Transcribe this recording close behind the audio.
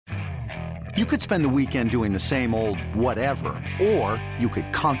You could spend the weekend doing the same old whatever, or you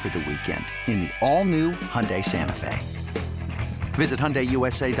could conquer the weekend in the all-new Hyundai Santa Fe. Visit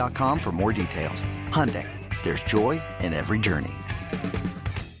HyundaiUSA.com for more details. Hyundai, there's joy in every journey.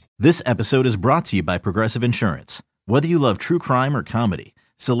 This episode is brought to you by Progressive Insurance. Whether you love true crime or comedy,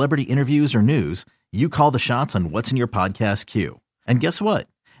 celebrity interviews or news, you call the shots on what's in your podcast queue. And guess what?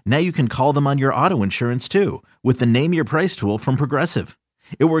 Now you can call them on your auto insurance too with the Name Your Price tool from Progressive.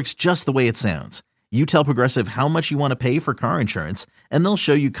 It works just the way it sounds. You tell Progressive how much you want to pay for car insurance, and they'll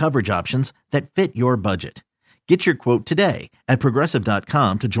show you coverage options that fit your budget. Get your quote today at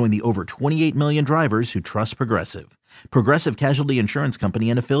Progressive.com to join the over 28 million drivers who trust Progressive. Progressive Casualty Insurance Company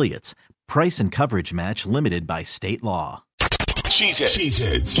and Affiliates. Price and coverage match limited by state law.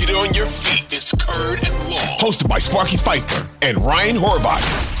 Cheeseheads. Get on your feet. It's Curd and Long. Hosted by Sparky Fifer and Ryan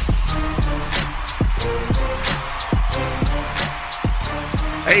Horvath.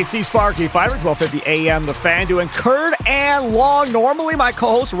 Hey, see Sparky Fifer, 1250 AM, The Fan, doing Curd and Long. Normally, my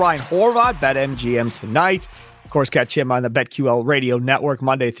co-host, Ryan Horvath, BetMGM tonight. Of course, catch him on the BetQL Radio Network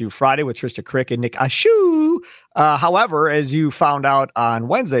Monday through Friday with Trista Crick and Nick Ashu. However, as you found out on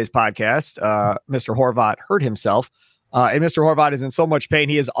Wednesday's podcast, Mr. Horvath hurt himself. And Mr. Horvath is in so much pain,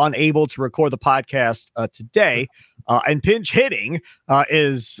 he is unable to record the podcast today. And pinch hitting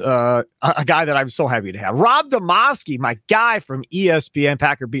is a guy that I'm so happy to have. Rob Demovsky, my guy from ESPN,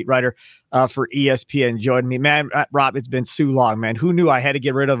 Packer beat writer for ESPN, joined me. Man, Rob, it's been too long, man. Who knew I had to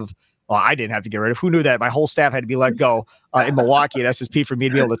get rid of? Well, I didn't have to get rid of. Who knew that my whole staff had to be let go in Milwaukee at SSP for me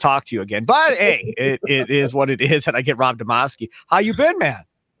to be able to talk to you again? But hey, it is what it is, and I get Rob Demovsky. How you been, man?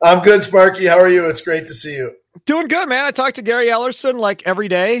 I'm good, Sparky. How are you? It's great to see you. Doing good, man. I talk to Gary Ellerson like every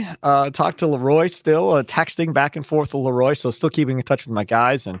day. Talk to Leroy still, texting back and forth with Leroy. So still keeping in touch with my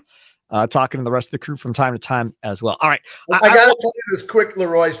guys and talking to the rest of the crew from time to time as well. All right. I got to tell you this quick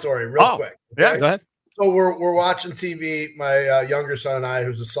Leroy story real quick. Okay? Yeah, go ahead. So we're watching TV, my younger son and I,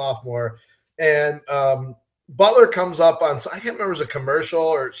 who's a sophomore, and Butler comes up on, I can't remember if it was a commercial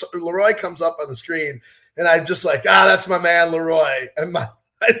or Leroy comes up on the screen, and I'm just like, that's my man, Leroy. And my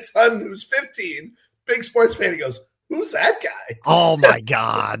son, who's 15, big sports fan, he goes, who's that guy? Oh, my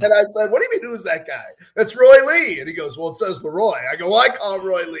God. And I said, what do you mean, who's that guy? That's Roy Lee. And he goes, well, it says Leroy. I go, well, I call him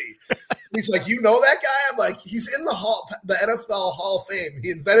Roy Lee. He's like, you know that guy? I'm like, he's in the NFL Hall of Fame.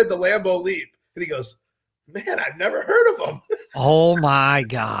 He invented the Lambeau Leap. And he goes, man, I've never heard of him. Oh, my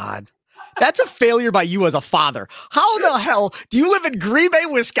God. That's a failure by you as a father. How the hell do you live in Green Bay,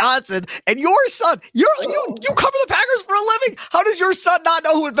 Wisconsin, and your son, you cover the Packers for a living? How does your son not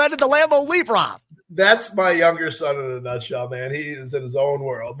know who invented the Lambeau Leap, Rob? That's my younger son in a nutshell, man. He is in his own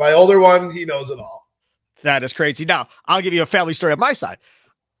world. My older one, he knows it all. That is crazy. Now, I'll give you a family story on my side.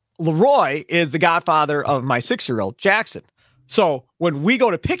 Leroy is the godfather of my 6-year-old, Jackson. So when we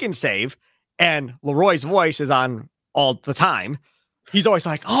go to pick and save, and Leroy's voice is on all the time, he's always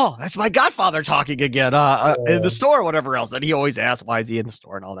like, oh, that's my godfather talking again in the store or whatever else. And he always asks, why is he in the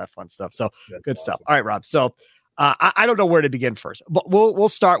store and all that fun stuff. So that's good stuff. All right, Rob. So I don't know where to begin first, but we'll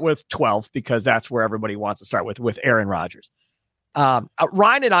start with 12 because that's where everybody wants to start with Aaron Rodgers.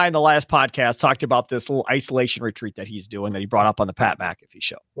 Ryan and I in the last podcast talked about this little isolation retreat that he's doing that he brought up on the Pat McAfee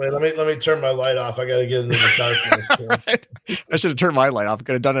show. Wait, let me turn my light off. I got to get into the dark. Right. I should have turned my light off. I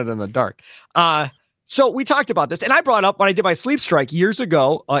could have done it in the dark. So we talked about this, and I brought up when I did my sleep strike years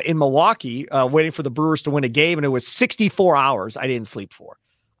ago in Milwaukee, waiting for the Brewers to win a game, and it was 64 hours I didn't sleep for.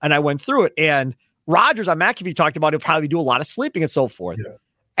 And I went through it, and Rodgers on McAfee talked about he'll probably do a lot of sleeping and so forth. Yeah.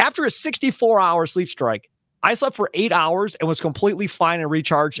 After a 64-hour sleep strike, I slept for 8 hours and was completely fine and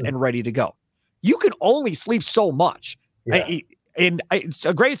recharged and ready to go. You can only sleep so much. Yeah. And it's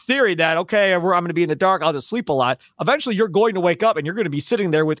a great theory that, okay, I'm going to be in the dark, I'll just sleep a lot. Eventually, you're going to wake up and you're going to be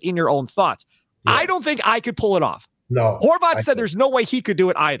sitting there within your own thoughts. Yeah. I don't think I could pull it off. No. Horvath said there's no way he could do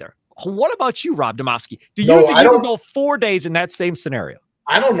it either. What about you, Rob Demovsky? Do you think you could go 4 days in that same scenario?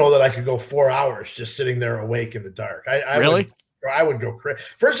 I don't know that I could go 4 hours just sitting there awake in the dark. Really? I would go crazy.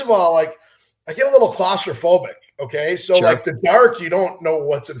 First of all, like, I get a little claustrophobic, okay? So, sure. Like, the dark, you don't know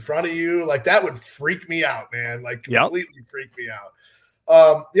what's in front of you. Like, that would freak me out, man. Like, completely freak me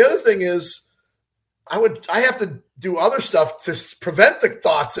out. The other thing is, I have to do other stuff to prevent the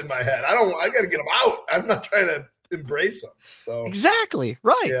thoughts in my head. I got to get them out. I'm not trying to embrace them. So exactly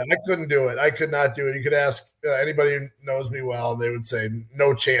right. Yeah, I couldn't do it. I could not do it. You could ask anybody who knows me well, they would say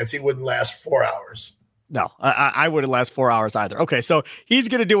no chance. He wouldn't last 4 hours. No, I wouldn't last 4 hours either. Okay, so he's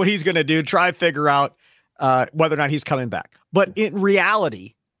going to do what he's going to do. Try to figure out whether or not he's coming back. But in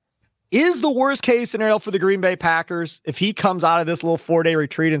reality, is the worst case scenario for the Green Bay Packers if he comes out of this little 4-day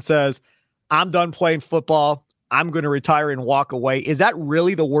retreat and says, I'm done playing football. I'm going to retire and walk away. Is that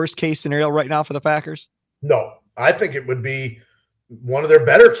really the worst case scenario right now for the Packers? No, I think it would be one of their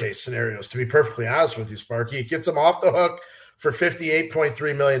better case scenarios, to be perfectly honest with you, Sparky. It gets them off the hook for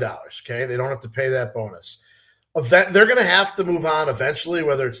 $58.3 million, okay? They don't have to pay that bonus. They're going to have to move on eventually,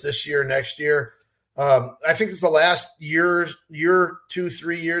 whether it's this year or next year. I think that the last year, 2,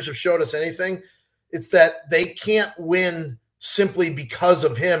 3 years have showed us anything. It's that they can't win simply because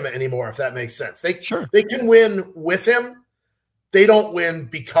of him anymore, if that makes sense. They can win with him. They don't win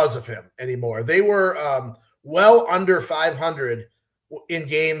because of him anymore. They were well under 500 in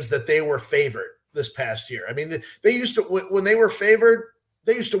games that they were favored this past year. I mean, they used to, when they were favored,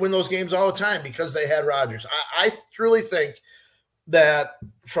 they used to win those games all the time because they had Rodgers. I truly think that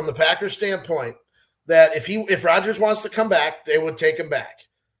from the Packers standpoint, that if Rodgers wants to come back, they would take him back.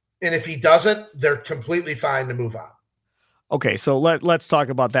 And if he doesn't, they're completely fine to move on. Okay, so let's talk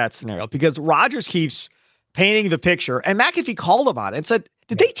about that scenario, because Rodgers keeps painting the picture, and McAfee called him on it and said,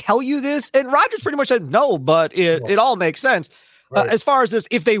 did they tell you this? And Rodgers pretty much said, no, but it all makes sense. Right. As far as this,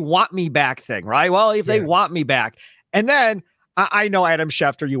 if they want me back thing, right? Well, if they want me back. And then I know Adam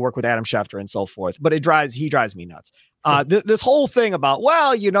Schefter, you work with Adam Schefter and so forth, but he drives me nuts. This whole thing about,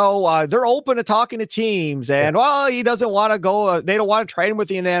 well, they're open to talking to teams, and well, he doesn't want to go. They don't want to trade him with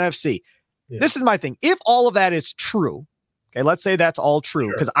in the NFC. Yeah. This is my thing. If all of that is true, okay, let's say that's all true,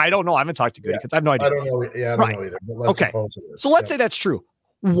 because I don't know. I haven't talked to Goody because I have no idea. I don't know. Yeah, I don't know either. But let's suppose it is. So let's say that's true.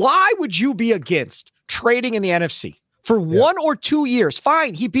 Why would you be against trading in the NFC for 1 or 2 years?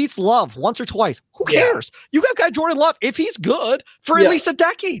 Fine, he beats Love once or twice. Who cares? You got guy Jordan Love, if he's good for at least a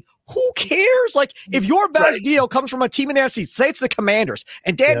decade. Who cares? Like, if your best deal comes from a team in the NFC, say it's the Commanders,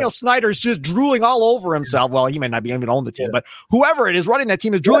 and Daniel Snyder's just drooling all over himself. Well, he might not be even on the team, but whoever it is running that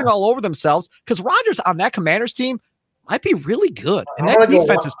team is drooling all over themselves, because Rodgers on that Commanders team might be really good, and that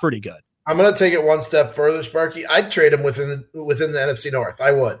defense is pretty good. I'm going to take it one step further, Sparky. I'd trade him within the NFC North.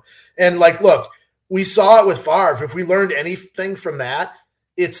 I would. And, look, we saw it with Favre. If we learned anything from that,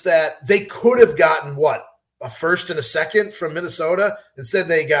 it's that they could have gotten a first and a second from Minnesota. Instead,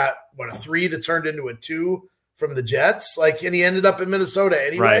 they got a 3 that turned into a 2 from the Jets. And he ended up in Minnesota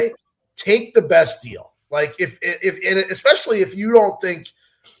anyway. Right. Take the best deal. Especially if you don't think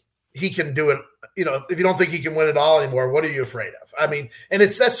he can do it. If you don't think he can win it all anymore, what are you afraid of? I mean, and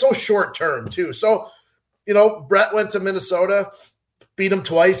that's so short term too. So, Brett went to Minnesota, beat him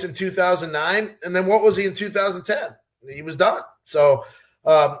twice in 2009, and then what was he in 2010? He was done. So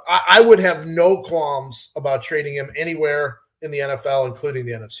I would have no qualms about trading him anywhere in the NFL, including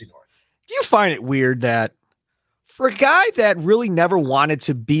the NFC North. Do you find it weird that for a guy that really never wanted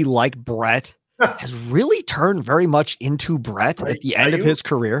to be like Brett has really turned very much into Brett at the end of his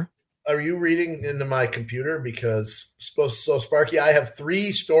career? Are you reading into my computer? Because so Sparky, I have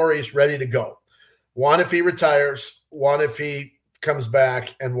 3 stories ready to go. One if he retires, one if he comes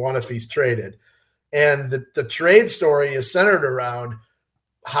back, and one if he's traded. And the trade story is centered around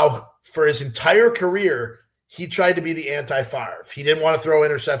how for his entire career he tried to be the anti-Favre. He didn't want to throw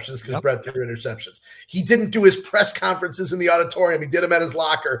interceptions because Brett threw interceptions. He didn't do his press conferences in the auditorium. He did them at his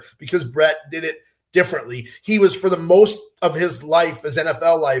locker because Brett did it differently. He was, for the most of his life, his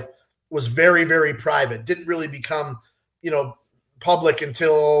NFL life, was very, very private. Didn't really become, public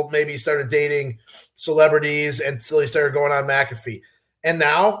until maybe he started dating celebrities and until he started going on McAfee. And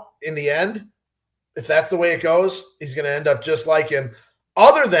now, in the end, if that's the way it goes, he's going to end up just like him.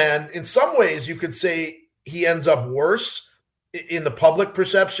 Other than, in some ways, you could say he ends up worse in the public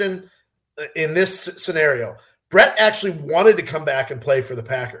perception in this scenario. Brett actually wanted to come back and play for the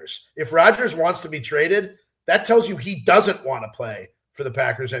Packers. If Rodgers wants to be traded, that tells you he doesn't want to play for the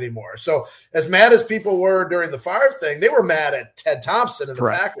Packers anymore. So as mad as people were during the Favre thing, they were mad at Ted Thompson and the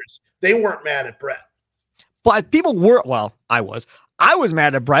Packers. They weren't mad at Brett. But people were, I was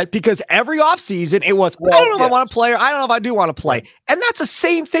mad at Brett because every offseason it was, I don't know if I want to play or I don't know if I do want to play. And that's the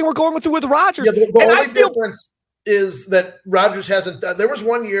same thing we're going with Rodgers. Yeah, the only difference is that Rodgers hasn't done. There was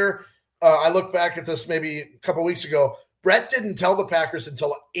one year, I look back at this maybe a couple weeks ago, Brett didn't tell the Packers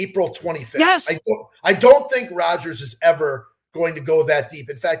until April 25th. Yes. I don't think Rodgers is ever going to go that deep.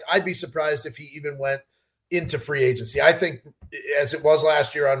 In fact, I'd be surprised if he even went into free agency. I think, as it was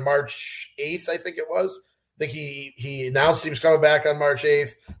last year on March 8th, I think it was. I think he announced he was coming back on March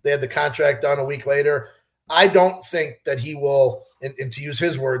 8th. They had the contract done a week later. I don't think that he will, and to use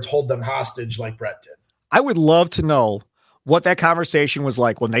his words, hold them hostage like Brett did. I would love to know what that conversation was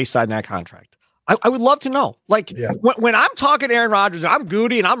like when they signed that contract. I would love to know. When I'm talking to Aaron Rodgers, I'm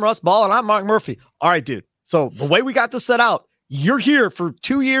Goody and I'm Russ Ball and I'm Mark Murphy. All right, dude. So the way we got this set out, you're here for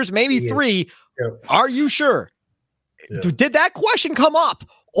 2 years, maybe 3. Yep. Are you sure? Yep. Did that question come up?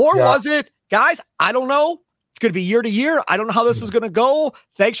 Or was it, guys, I don't know. going to be year to year. I don't know how this is going to go.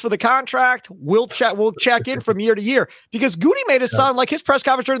 Thanks for the contract. We'll check in from year to year. Because Goody made it sound like his press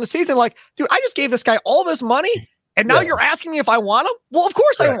conference during the season, like, dude, I just gave this guy all this money, and now you're asking me if I want him? Well, of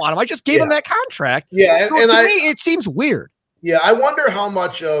course I want him. I just gave him that contract. Yeah, so to me, it seems weird. Yeah, I wonder how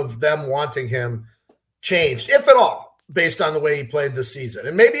much of them wanting him changed, if at all, based on the way he played this season.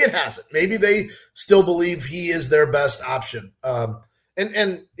 And maybe it hasn't. Maybe they still believe he is their best option.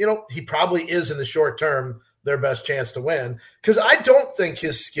 And he probably is in the short term their best chance to win, because I don't think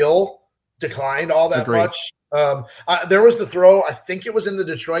his skill declined all that much. There was the throw, I think it was in the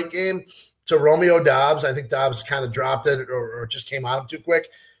Detroit game, to Romeo Doubs. I think Doubs kind of dropped it or just came on him too quick.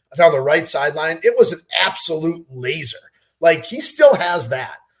 On the right sideline, it was an absolute laser. Like, he still has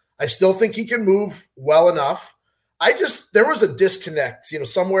that. I still think he can move well enough. There was a disconnect,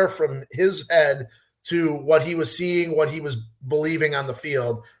 somewhere from his head to what he was seeing, what he was believing on the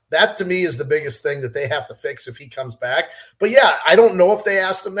field. That, to me, is the biggest thing that they have to fix if he comes back. But, yeah, I don't know if they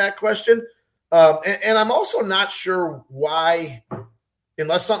asked him that question. And I'm also not sure why,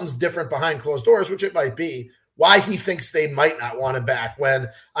 unless something's different behind closed doors, which it might be, why he thinks they might not want him back when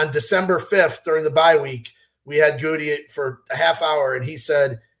on December 5th during the bye week, we had Goody for a half hour, and he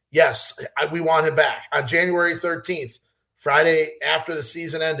said, yes, we want him back. On January 13th, Friday after the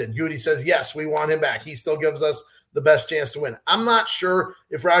season ended, Goody says, yes, we want him back. He still gives us the best chance to win. I'm not sure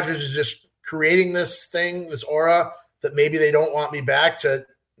if Rodgers is just creating this thing, this aura, that maybe they don't want me back to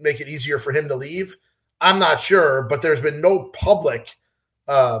make it easier for him to leave. I'm not sure, but there's been no public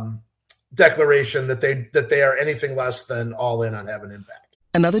declaration that they are anything less than all in on having him back.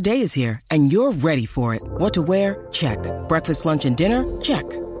 Another day is here, and you're ready for it. What to wear? Check. Breakfast, lunch, and dinner? Check.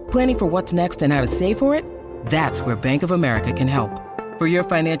 Planning for what's next and how to save for it? That's where Bank of America can help. For your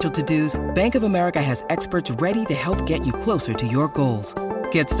financial to-dos, Bank of America has experts ready to help get you closer to your goals.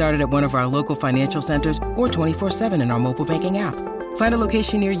 Get started at one of our local financial centers or 24/7 in our mobile banking app. Find a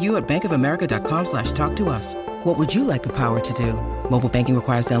location near you at bankofamerica.com/talktous. What would you like the power to do? Mobile banking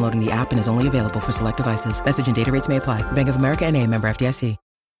requires downloading the app and is only available for select devices. Message and data rates may apply. Bank of America NA, member FDIC.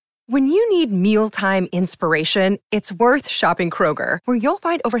 When you need mealtime inspiration, it's worth shopping Kroger, where you'll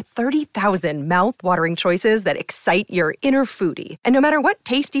find over 30,000 mouth-watering choices that excite your inner foodie. And no matter what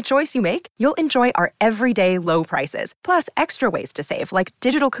tasty choice you make, you'll enjoy our everyday low prices, plus extra ways to save, like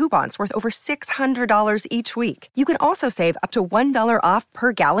digital coupons worth over $600 each week. You can also save up to $1 off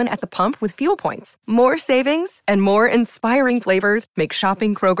per gallon at the pump with fuel points. More savings and more inspiring flavors make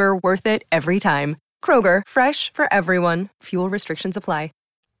shopping Kroger worth it every time. Kroger, fresh for everyone. Fuel restrictions apply.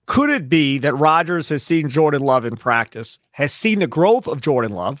 Could it be that Rodgers has seen Jordan Love in practice, has seen the growth of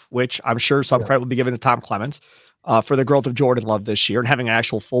Jordan Love, which I'm sure some credit will be given to Tom Clements for the growth of Jordan Love this year and having an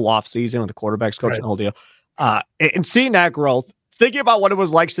actual full off season with the quarterbacks coach and the whole deal, and seeing that growth, thinking about what it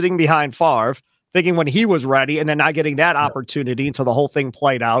was like sitting behind Favre, thinking when he was ready and then not getting that opportunity until the whole thing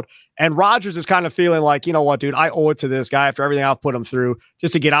played out. And Rodgers is kind of feeling like, you know what, dude, I owe it to this guy after everything I've put him through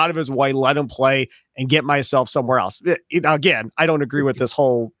just to get out of his way, let him play and get myself somewhere else. Again, I don't agree with this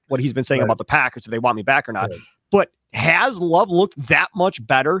whole, what he's been saying about the Packers, if they want me back or not. But has Love looked that much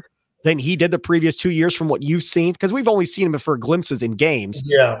better than he did the previous 2 years from what you've seen? Because we've only seen him for glimpses in games.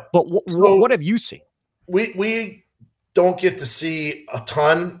 Yeah. But what have you seen? We don't get to see a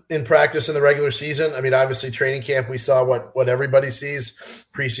ton in practice in the regular season. I mean, obviously training camp, we saw what everybody sees.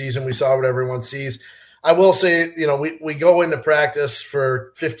 Preseason, we saw what everyone sees. I will say, we go into practice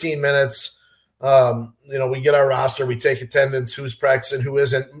for 15 minutes. We get our roster, we take attendance, who's practicing, who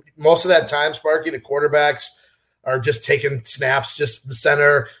isn't. Most of that time, Sparky, the quarterbacks are just taking snaps, just the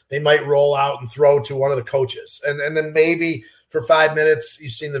center. They might roll out and throw to one of the coaches. And then maybe for 5 minutes,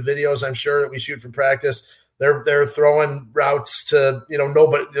 you've seen the videos, I'm sure, that we shoot from practice. They're throwing routes to,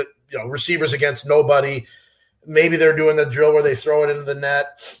 nobody, receivers against nobody. Maybe they're doing the drill where they throw it into the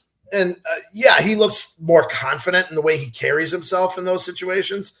net. And he looks more confident in the way he carries himself in those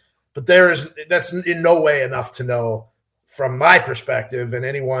situations. But that's in no way enough to know, from my perspective, and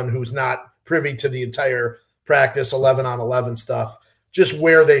anyone who's not privy to the entire practice 11-on-11 stuff, just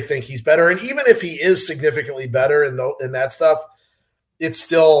where they think he's better. And even if he is significantly better in that stuff, it's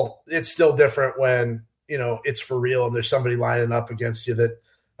still different when it's for real and there's somebody lining up against you that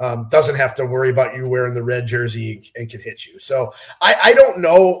doesn't have to worry about you wearing the red jersey and can hit you. So I don't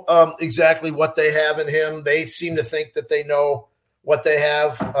know exactly what they have in him. They seem to think that they know what they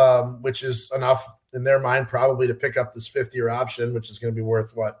have, which is enough in their mind probably to pick up this 5th-year option, which is going to be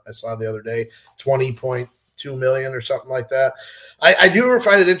worth what I saw the other day, $20.2 million or something like that. I do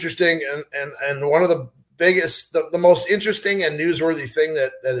find it interesting, and one of the biggest, the most interesting and newsworthy thing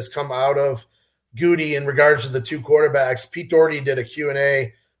that has come out of Goody in regards to the two quarterbacks. Pete Doherty did a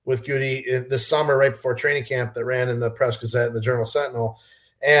Q&A with Goody this summer, right before training camp, that ran in the Press Gazette and the Journal Sentinel.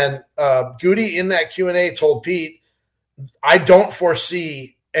 And Goody in that Q&A told Pete, I don't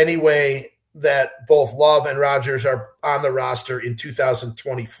foresee any way that both Love and Rodgers are on the roster in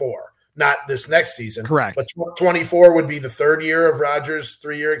 2024. Not this next season. Correct. But 24 would be the third year of Rodgers'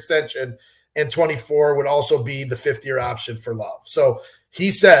 3-year extension, and 24 would also be the 5th-year option for Love. So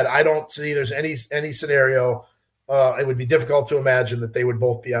he said, I don't see there's any scenario. It would be difficult to imagine that they would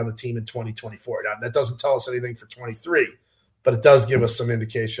both be on the team in 2024. Now, that doesn't tell us anything for 23, but it does give us some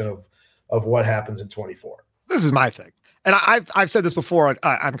indication of what happens in 24. This is my thing. And I've said this before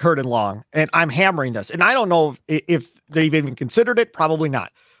on Curd and Long, and I'm hammering this. And I don't know if they've even considered it. Probably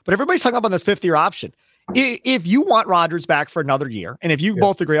not. But everybody's talking about this 5th-year option. If you want Rodgers back for another year, and if you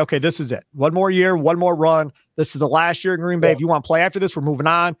both agree, okay, this is it. One more year, one more run. This is the last year in Green Bay. Yeah. If you want to play after this, we're moving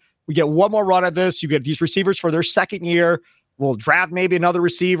on. We get one more run at this. You get these receivers for their second year. We'll draft maybe another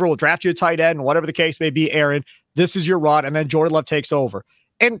receiver. We'll draft you a tight end, whatever the case may be, Aaron. This is your run, and then Jordan Love takes over.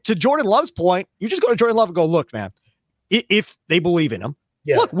 And to Jordan Love's point, you just go to Jordan Love and go, look, man, if they believe in him,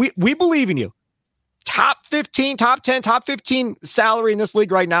 look, we believe in you. Top 15, top 10, top 15 salary in this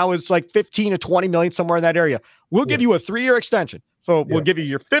league right now is like 15 to 20 million, somewhere in that area. We'll give you a 3-year extension. So we'll give you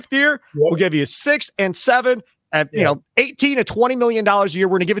your 5th year. We'll give you 6 and 7 at 18 to 20 million dollars a year.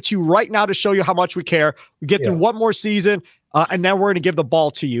 We're going to give it to you right now to show you how much we care. We get through one more season, and then we're going to give the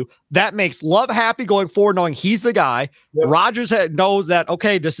ball to you. That makes Love happy going forward, knowing he's the guy. Rodgers knows that,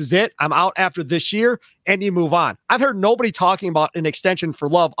 okay, this is it. I'm out after this year, and you move on. I've heard nobody talking about an extension for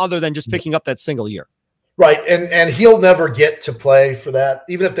Love other than just picking up that single year. Right, and he'll never get to play for that,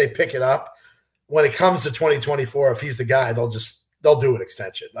 even if they pick it up. When it comes to 2024, if he's the guy, they'll do an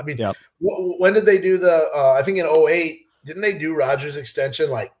extension. I mean, when did they do I think in 2008, didn't they do Rodgers'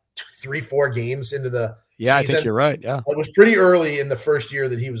 extension like 3-4 games into the season? I think you're right, yeah. It was pretty early in the first year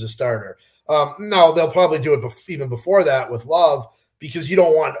that he was a starter. No, they'll probably do it even before that with Love, because you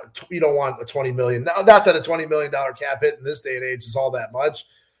don't want a $20 million. Not that a $20 million cap hit in this day and age is all that much.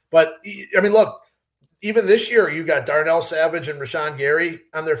 But, I mean, look, even this year, you got Darnell Savage and Rashawn Gary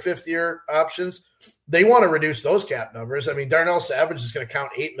on their 5th-year options. They want to reduce those cap numbers. I mean, Darnell Savage is going to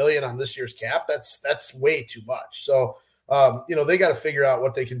count $8 million on this year's cap. That's way too much. So, they got to figure out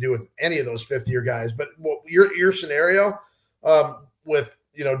what they can do with any of those 5th-year guys. But your scenario with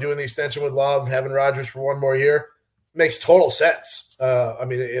doing the extension with Love, having Rodgers for one more year, makes total sense. I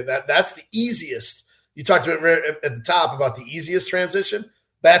mean, that's the easiest. You talked about at the top about the easiest transition.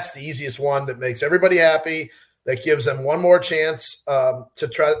 That's the easiest one that makes everybody happy. That gives them one more chance to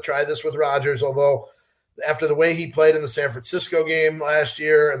try this with Rodgers. Although after the way he played in the San Francisco game last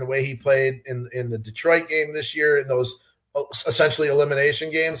year and the way he played in the Detroit game this year, in those essentially elimination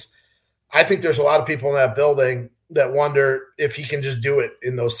games, I think there's a lot of people in that building that wonder if he can just do it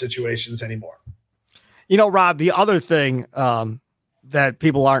in those situations anymore. Rob, the other thing that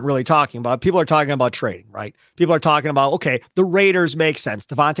people aren't really talking about. People are talking about trading, right? People are talking about, okay, the Raiders make sense.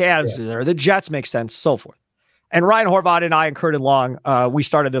 Devontae Adams is there. The Jets make sense, so forth. And Ryan Horvath and I and Curd and Long, we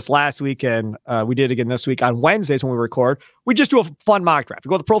started this last week, and we did it again this week on Wednesdays when we record. We just do a fun mock draft. We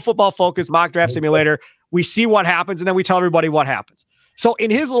go to the Pro Football Focus mock draft simulator. We see what happens, and then we tell everybody what happens. So in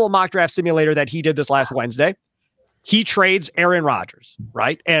his little mock draft simulator that he did this last Wednesday, he trades Aaron Rodgers,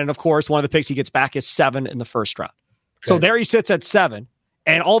 right? And, of course, one of the picks he gets back is 7 in the first round. So there he sits at 7,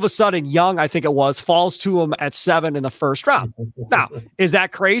 and all of a sudden, Young, I think it was, falls to him at 7 in the first round. Now, is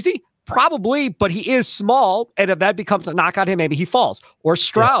that crazy? Probably, but he is small, and if that becomes a knock on him, maybe he falls. Or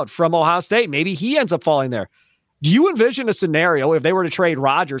Stroud from Ohio State, maybe he ends up falling there. Do you envision a scenario if they were to trade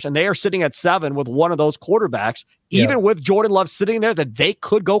Rodgers and they are sitting at 7 with one of those quarterbacks, even with Jordan Love sitting there, that they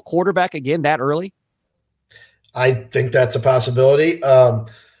could go quarterback again that early? I think that's a possibility.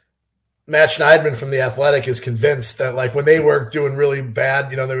 Matt Schneidman from The Athletic is convinced that, like, when they were doing really bad,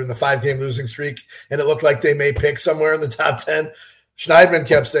 they were in the 5-game losing streak, and it looked like they may pick somewhere in the top 10. Schneidman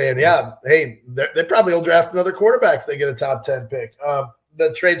kept saying, hey, they probably will draft another quarterback if they get a top 10 pick.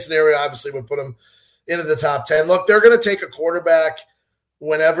 The trade scenario obviously would put them into the top 10. Look, they're going to take a quarterback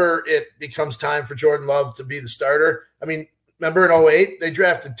whenever it becomes time for Jordan Love to be the starter. I mean, remember in 2008, they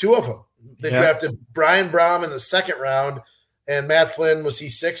drafted 2 of them. They drafted Brian Brohm in the 2nd round, and Matt Flynn, was he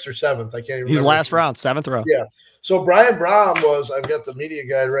 6th or 7th? I can't even remember. He's last round, 7th round. Yeah. So Brian Brohm was, I've got the media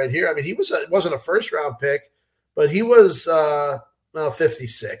guide right here. I mean, it wasn't a first-round pick, but he was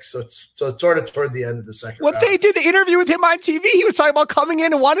 56. So it's sort of toward the end of the second round. They did the interview with him on TV. He was talking about coming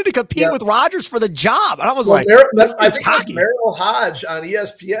in and wanted to compete with Rodgers for the job. And I was I think Merrill Hodge on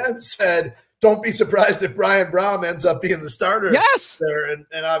ESPN said, don't be surprised if Brian Brohm ends up being the starter. Yes. There.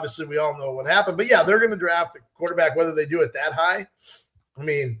 And obviously we all know what happened. But, they're going to draft a quarterback, whether they do it that high. I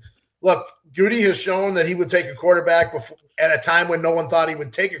mean, look, Goody has shown that he would take a quarterback at a time when no one thought he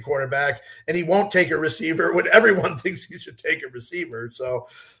would take a quarterback, and he won't take a receiver when everyone thinks he should take a receiver. So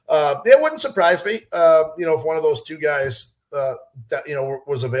it wouldn't surprise me, if one of those two guys,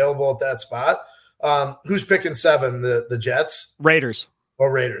 was available at that spot. Who's picking 7? The Jets? Raiders. Oh,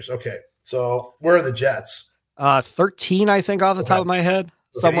 Raiders. Okay. So where are the Jets? 13, I think, off the top of my head,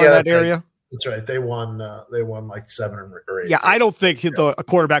 somewhere in that area. Right. That's right. They won like 7 or 8. Yeah, I don't think a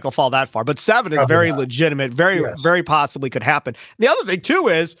quarterback will fall that far, but 7 is Probably very not. legitimate, very possibly could happen. The other thing, too,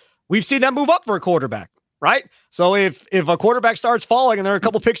 is we've seen them move up for a quarterback, right? So if a quarterback starts falling and they're a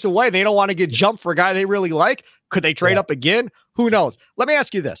couple picks away, they don't want to get jumped for a guy they really like. Could they trade up again? Who knows? Let me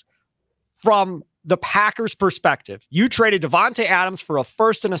ask you this. From the Packers' perspective, you traded Devontae Adams for a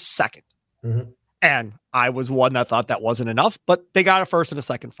first and a second. Mm-hmm. And I was one that thought that wasn't enough, but they got a first and a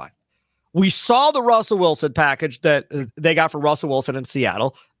second fine. We saw the Russell Wilson package that they got for Russell Wilson in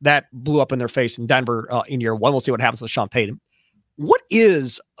Seattle that blew up in their face in Denver in year 1. We'll see what happens with Sean Payton. What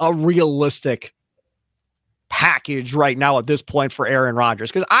is a realistic package right now at this point for Aaron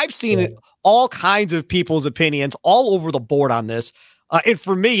Rodgers? Because I've seen all kinds of people's opinions all over the board on this. And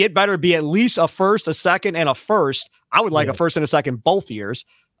for me, it better be at least a first, a second, and a first. I would like a first and a second both years.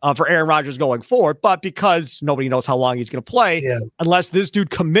 For Aaron Rodgers going forward, but because nobody knows how long he's going to play, unless this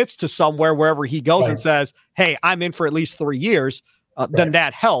dude commits to somewhere wherever he goes and says, hey, I'm in for at least 3 years, then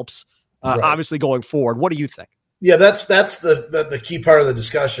that helps, obviously, going forward. What do you think? Yeah, that's the key part of the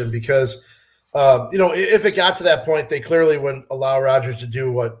discussion because, if it got to that point, they clearly would allow Rodgers to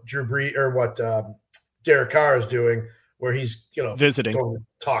do what Drew Brees or what Derek Carr is doing, where he's, visiting, going to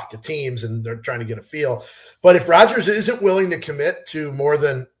talk to teams and they're trying to get a feel. But if Rodgers isn't willing to commit to more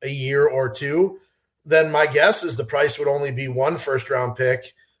than a year or two, then my guess is the price would only be 1 first-round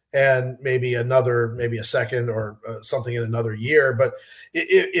pick and maybe a second or something in another year. But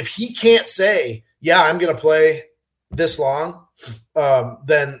if he can't say, yeah, I'm going to play this long,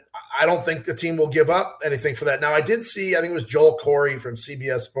 then I don't think the team will give up anything for that. Now, I did see, I think it was Joel Corey from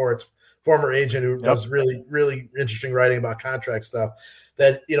CBS Sports, former agent who does really, really interesting writing about contract stuff,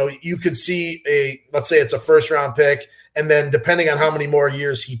 that, you could see let's say it's a first round pick. And then depending on how many more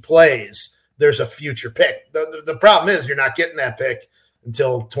years he plays, there's a future pick. The problem is you're not getting that pick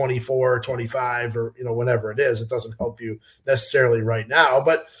until 24, 25, or, whenever it is. It doesn't help you necessarily right now.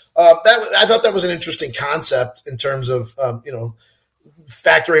 But I thought that was an interesting concept in terms of,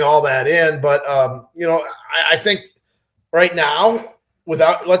 factoring all that in. But, I think right now,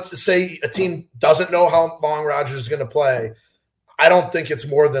 let's say a team doesn't know how long Rodgers is going to play, I don't think it's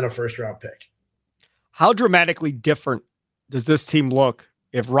more than a first-round pick. How dramatically different does this team look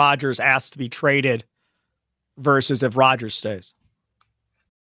if Rodgers asks to be traded versus if Rodgers stays?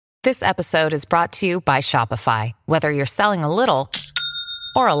 This episode is brought to you by Shopify. Whether you're selling a little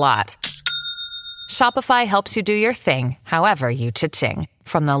or a lot, Shopify helps you do your thing, however you cha-ching.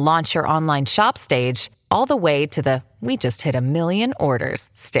 From the launch your online shop stage, all the way to the we just hit 1 million orders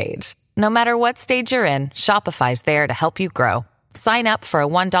stage. No matter what stage you're in, Shopify's there to help you grow. Sign up for a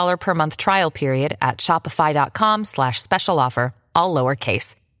 $1 per month trial period at shopify.com/special offer, all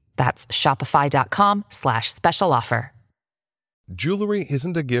lowercase. That's shopify.com/special offer. Jewelry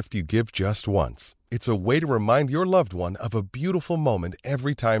isn't a gift you give just once. It's a way to remind your loved one of a beautiful moment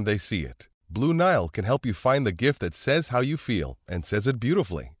every time they see it. Blue Nile can help you find the gift that says how you feel and says it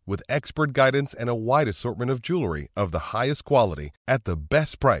beautifully, with expert guidance and a wide assortment of jewelry of the highest quality at the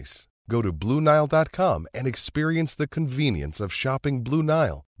best price. Go to BlueNile.com and experience the convenience of shopping Blue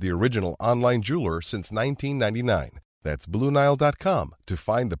Nile, the original online jeweler since 1999. That's BlueNile.com to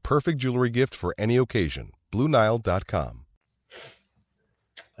find the perfect jewelry gift for any occasion. BlueNile.com.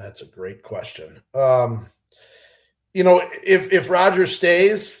 That's a great question. If Rodgers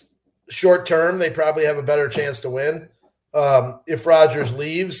stays short term, they probably have a better chance to win. If Rodgers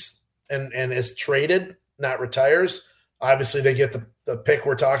leaves and is traded, not retires, obviously they get the pick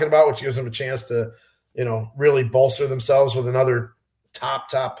we're talking about, which gives them a chance to, really bolster themselves with another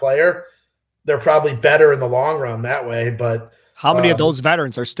top player. They're probably better in the long run that way. But how many of those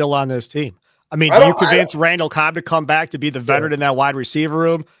veterans are still on this team? I mean, do you convince Randall Cobb to come back to be the veteran in that wide receiver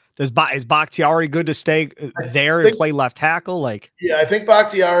room? Is Bakhtiari good to stay there and play left tackle? I think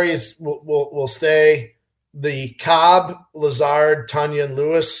Bakhtiari will stay. The Cobb, Lazard, Tunyon,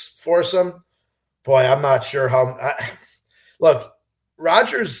 Lewis foursome. Boy, I'm not sure how. Look,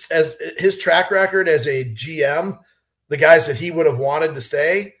 Rodgers, as his track record as a GM, the guys that he would have wanted to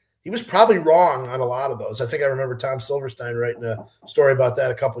stay, he was probably wrong on a lot of those. I think I remember Tom Silverstein writing a story about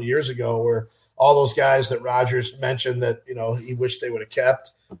that a couple of years ago, where all those guys that Rodgers mentioned that he wished they would have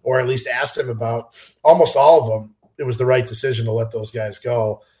kept, or at least asked him about, almost all of them it was the right decision to let those guys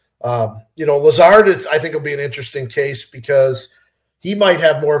go. Lazard I think will be an interesting case because he might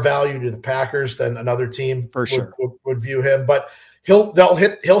have more value to the Packers than another team would view him, but he'll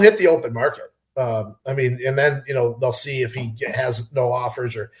hit the open market. And then they'll see if he has no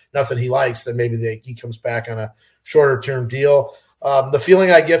offers or nothing he likes, then maybe he comes back on a shorter term deal. The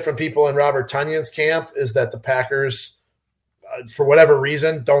feeling I get from people in Robert Tunyon's camp is that the Packers, for whatever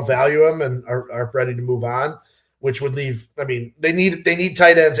reason, don't value him and are ready to move on, which would leave. I mean, they need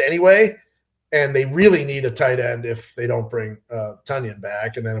tight ends anyway. And they really need a tight end if they don't bring Tunyon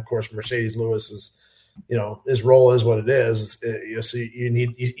back. And then, of course, Mercedes Lewis is, his role is what it is. So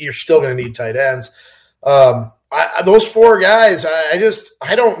you're still going to need tight ends. Those four guys,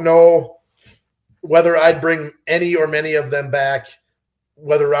 I don't know whether I'd bring any or many of them back,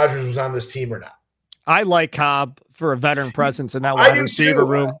 whether Rodgers was on this team or not. I like Cobb for a veteran presence in that wide receiver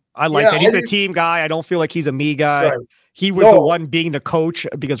room. I like that. He's a team guy. I don't feel like he's a me guy. Right. He was the one being the coach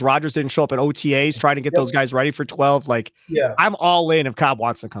because Rodgers didn't show up at OTAs trying to get those guys ready for 12. I'm all in if Cobb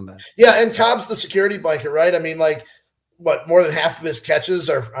wants to come back. Yeah, and Cobb's the security blanket, right? I mean, more than half of his catches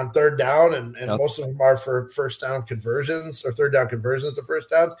are on third down, and most of them are for first down conversions or third down conversions to first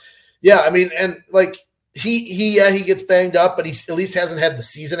downs. Yeah, I mean, and he gets banged up, but he at least hasn't had the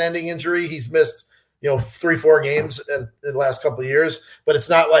season-ending injury. He's missed 3-4 games in the last couple of years, but it's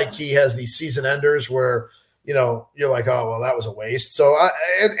not like he has these season enders where you're like, oh, well, that was a waste. So,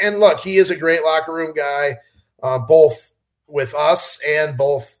 and look, he is a great locker room guy, both with us and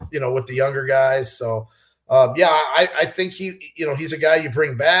both, with the younger guys. So, I think he's a guy you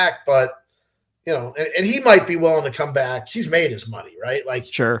bring back, but, and he might be willing to come back. He's made his money, right?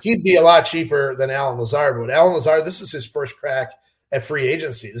 Sure. He'd be a lot cheaper than Allen Lazard would. Allen Lazard, this is his first crack at free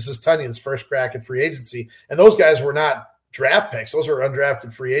agency. This is Tunyon's first crack at free agency. And those guys were not draft picks. Those were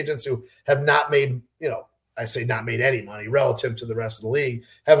undrafted free agents who have not made, I say not made any money relative to the rest of the league,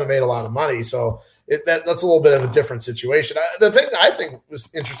 haven't made a lot of money. So that's a little bit of a different situation. The thing that I think was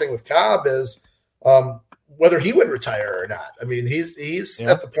interesting with Cobb is whether he would retire or not. I mean, he's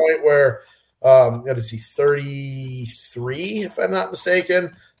at the point where, is he 33, if I'm not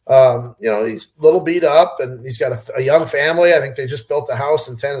mistaken? He's a little beat up and he's got a young family. I think they just built a house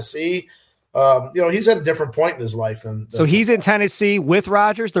in Tennessee. He's at a different point in his life. So he's in Tennessee with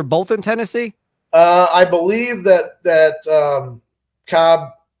Rodgers. They're both in Tennessee. I believe that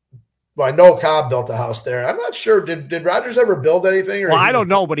Cobb. Well, I know Cobb built a house there. I'm not sure. Did Rodgers ever build anything? Well, I don't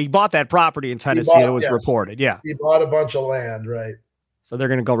know, but he bought that property in Tennessee. It was reported. Yeah, he bought a bunch of land, right? So they're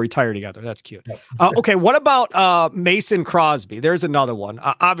going to go retire together. That's cute. Okay, what about Mason Crosby? There's another one.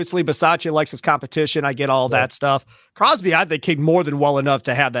 Obviously, Bisaccia likes his competition. I get all that stuff. Crosby, I think, kicked more than well enough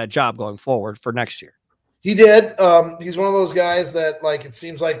to have that job going forward for next year. He did. He's one of those guys that, it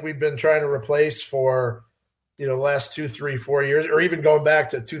seems like we've been trying to replace for, the last 2, 3, 4 years, or even going back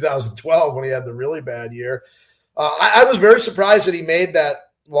to 2012 when he had the really bad year. I was very surprised that he made that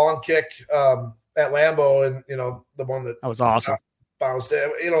long kick at Lambeau, and the one that was awesome. Bounced.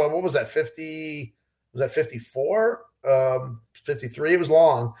 What was that? 50? Was that 54? 53? It was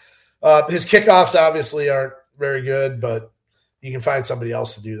long. His kickoffs obviously aren't very good, but you can find somebody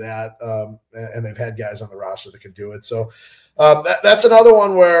else to do that. And they've had guys on the roster that can do it. So that's another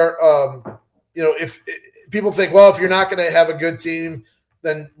one where, if people think, well, if you're not going to have a good team,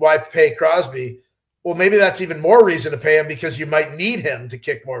 then why pay Crosby? Well, maybe that's even more reason to pay him because you might need him to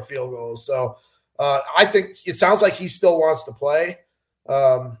kick more field goals. So I think it sounds like he still wants to play.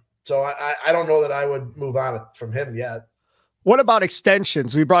 So I don't know that I would move on from him yet. What about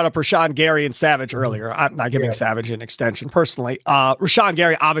extensions? We brought up Rashawn Gary and Savage earlier. I'm not giving Savage an extension personally. Rashawn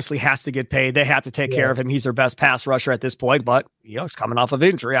Gary obviously has to get paid. They have to take care of him. He's their best pass rusher at this point, but he's coming off of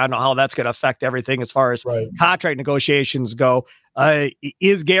injury. I don't know how that's going to affect everything as far as contract negotiations go.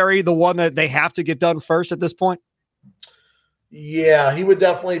 Is Gary the one that they have to get done first at this point? Yeah, he would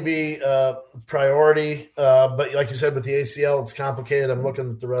definitely be priority. But like you said, with the ACL, it's complicated. I'm looking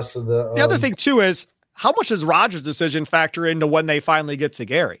at the rest of the other thing too is, how much does Rodgers' decision factor into when they finally get to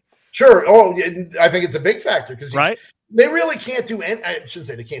Gary? Sure. Oh, I think it's a big factor because they really can't do I shouldn't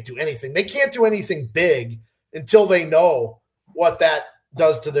say they can't do anything. They can't do anything big until they know what that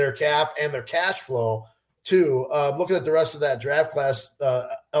does to their cap and their cash flow too. Looking at the rest of that draft class,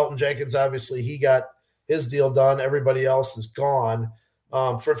 Elton Jenkins, obviously he got his deal done. Everybody else is gone.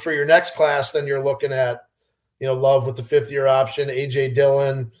 For your next class, then you're looking at, Love with the 5th-year option, A.J.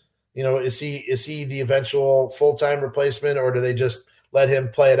 Dillon. Is he the eventual full-time replacement, or do they just let him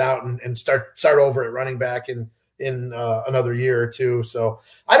play it out and start over at running back in another year or two? So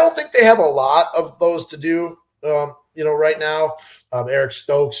I don't think they have a lot of those to do, right now. Eric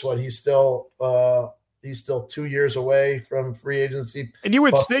Stokes, he's still He's still 2 years away from free agency. And you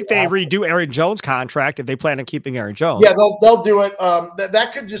would think they redo Aaron Jones' contract if they plan on keeping Aaron Jones. Yeah, they'll do it.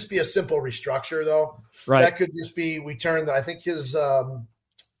 That could just be a simple restructure, though. Right. That could just be we turn. I think his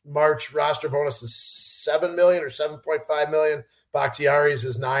March roster bonus is $7 million or $7.5 million. Bakhtiari's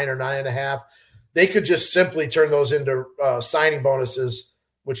is 9 or 9.5. They could just simply turn those into signing bonuses,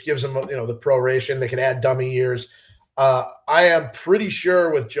 which gives them the proration. They can add dummy years. I am pretty sure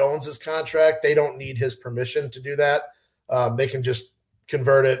with Jones's contract, they don't need his permission to do that. They can just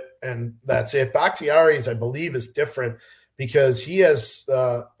convert it, and that's it. Bakhtiari's, I believe, is different because he has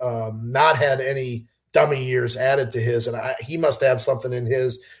not had any dummy years added to his, and he must have something in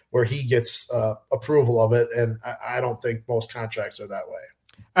his where he gets approval of it, and I don't think most contracts are that way.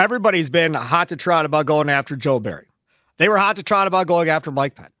 Everybody's been hot to trot about going after Joe Barry. They were hot to trot about going after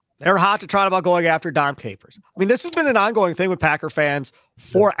Mike Penn. They were hot to trot about going after Dom Capers. I mean, this has been an ongoing thing with Packer fans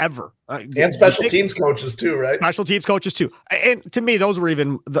forever. And special teams coaches too, right? Special teams coaches too. And to me, those were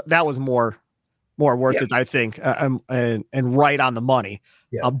that was more worth it, I think, and right on the money.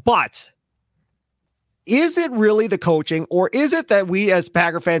 Yeah. But is it really the coaching, or is it that we as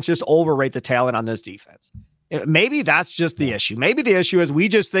Packer fans just overrate the talent on this defense? Maybe that's just the issue. Maybe the issue is we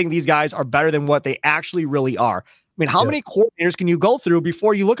just think these guys are better than what they actually really are. I mean, how many coordinators can you go through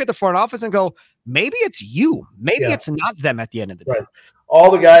before you look at the front office and go, maybe it's you, maybe it's not them at the end of the day? Right.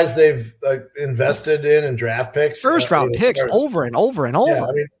 All the guys they've invested in draft picks, first round picks over and over and over. Yeah,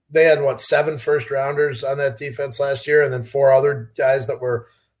 I mean, they had 7 first rounders on that defense last year, and then 4 other guys that were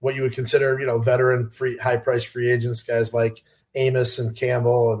what you would consider, veteran high price free agents, guys like Amos and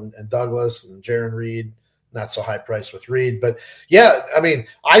Campbell and Douglas and Jaron Reed. Not so high price with Reed, but yeah, I mean,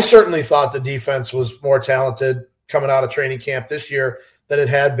 I certainly thought the defense was more talented coming out of training camp this year than it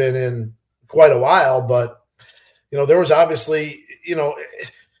had been in quite a while. But, there was obviously, and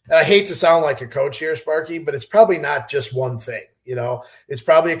I hate to sound like a coach here, Sparky, but it's probably not just one thing, it's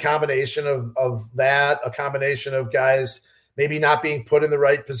probably a combination of that, a combination of guys maybe not being put in the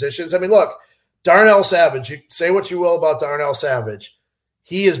right positions. I mean, look, Darnell Savage, you say what you will about Darnell Savage.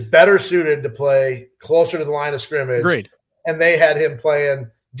 He is better suited to play closer to the line of scrimmage. Agreed. And they had him playing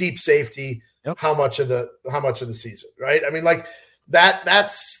deep safety. Yep. How much of the season, right? I mean, like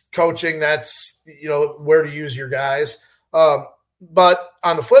that's coaching. That's where to use your guys. But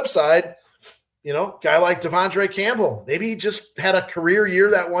on the flip side, guy like Devondre Campbell, maybe he just had a career year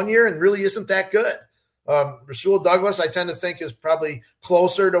that one year and really isn't that good. Rasul Douglas, I tend to think, is probably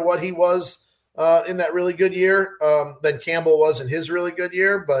closer to what he was in that really good year than Campbell was in his really good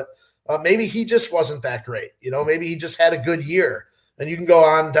year. But maybe he just wasn't that great. Maybe he just had a good year. And you can go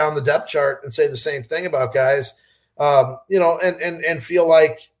on down the depth chart and say the same thing about guys, and feel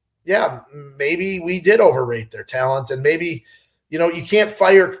like, yeah, maybe we did overrate their talent. And maybe, you can't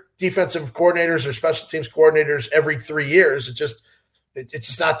fire defensive coordinators or special teams coordinators every 3 years. It's just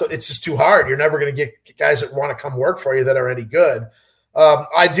too hard. You're never going to get guys that want to come work for you that are any good.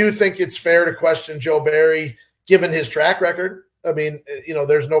 I do think it's fair to question Joe Barry, given his track record. I mean,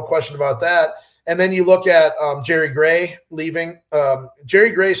 there's no question about that. And then you look at Jerry Gray leaving.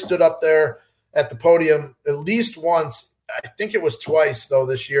 Jerry Gray stood up there at the podium at least once. I think it was twice, though,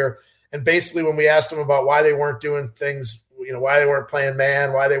 this year. And basically when we asked him about why they weren't doing things, why they weren't playing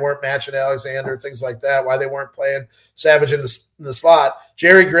man, why they weren't matching Alexander, things like that, why they weren't playing Savage in the slot,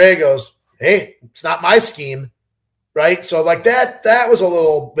 Jerry Gray goes, hey, it's not my scheme, right? So like that was a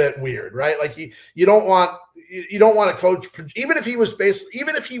little bit weird, right? Like you don't want a coach, even if he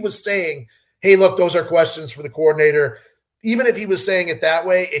was saying, hey, look, those are questions for the coordinator. Even if he was saying it that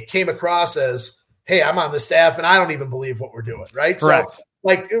way, it came across as, hey, I'm on the staff and I don't even believe what we're doing, right? Correct.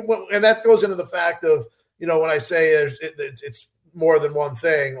 So, and that goes into the fact of, when I say it's more than one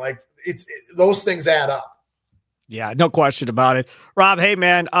thing, like those things add up. Yeah, no question about it. Rob, hey,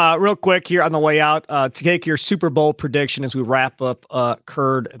 man, real quick here on the way out, to take your Super Bowl prediction as we wrap up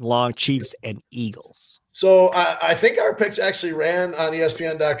Curd and Long, Chiefs and Eagles. So I think our picks actually ran on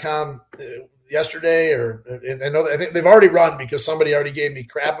ESPN.com yesterday, and I think they've already run because somebody already gave me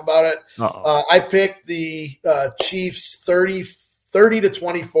crap about it. I picked the Chiefs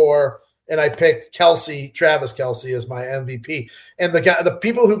 30-24, and I picked Travis Kelce as my MVP. And the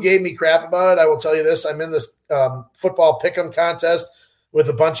people who gave me crap about it, I will tell you this: I'm in this football pick'em contest with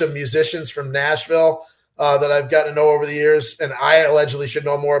a bunch of musicians from Nashville that I've gotten to know over the years, and I allegedly should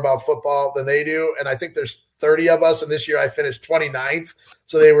know more about football than they do. And I think there's 30 of us, and this year I finished 29th.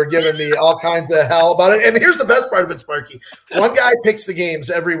 So they were giving me all kinds of hell about it. And here's the best part of it, Sparky. One guy picks the games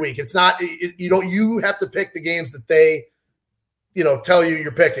every week. It's not you have to pick the games that they tell you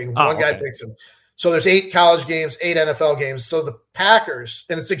you're picking. One guy picks them. So there's 8 college games, 8 NFL games. So the Packers,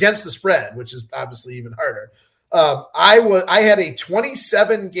 and it's against the spread, which is obviously even harder. I had a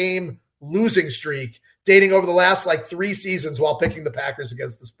 27-game losing streak dating over the last 3 seasons while picking the Packers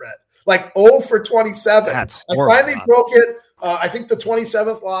against the spread. 0 for 27. That's I horrible. finally broke it. I think the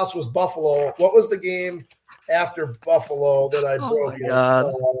 27th loss was Buffalo. What was the game after Buffalo that I broke it?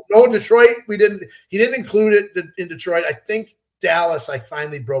 No, Detroit. He didn't include it in Detroit. I think Dallas, I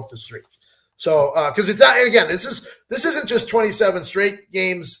finally broke the streak. So, because it's not, and again, this isn't just 27 straight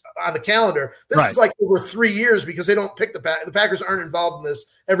games on the calendar. This is over 3 years because they don't pick the Packers aren't involved in this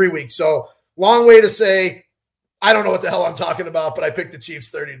every week. So, long way to say, I don't know what the hell I'm talking about, but I picked the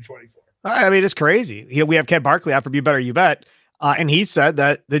Chiefs 30-24. I mean, it's crazy. We have Ken Barkley after Be Better, You Bet. And he said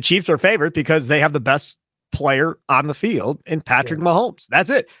that the Chiefs are favored because they have the best player on the field in Patrick Mahomes. That's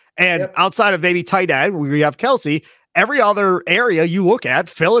it. And outside of maybe tight end, we have Kelsey. Every other area you look at,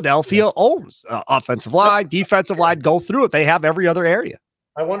 Philadelphia owns offensive line, defensive line, go through it. They have every other area.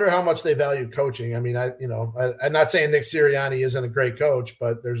 I wonder how much they value coaching. I mean, I'm not saying Nick Sirianni isn't a great coach,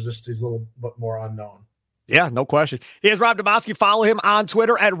 but there's just these little bit more unknown. Yeah, no question. Here's Rob Demovsky. Follow him on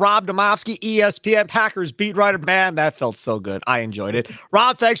Twitter at Rob Demovsky, ESPN Packers beat writer. Man, that felt so good. I enjoyed it.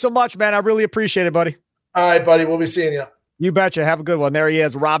 Rob, thanks so much, man. I really appreciate it, buddy. All right, buddy. We'll be seeing you. You betcha. Have a good one. There he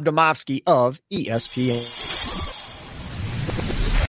is, Rob Demovsky of ESPN.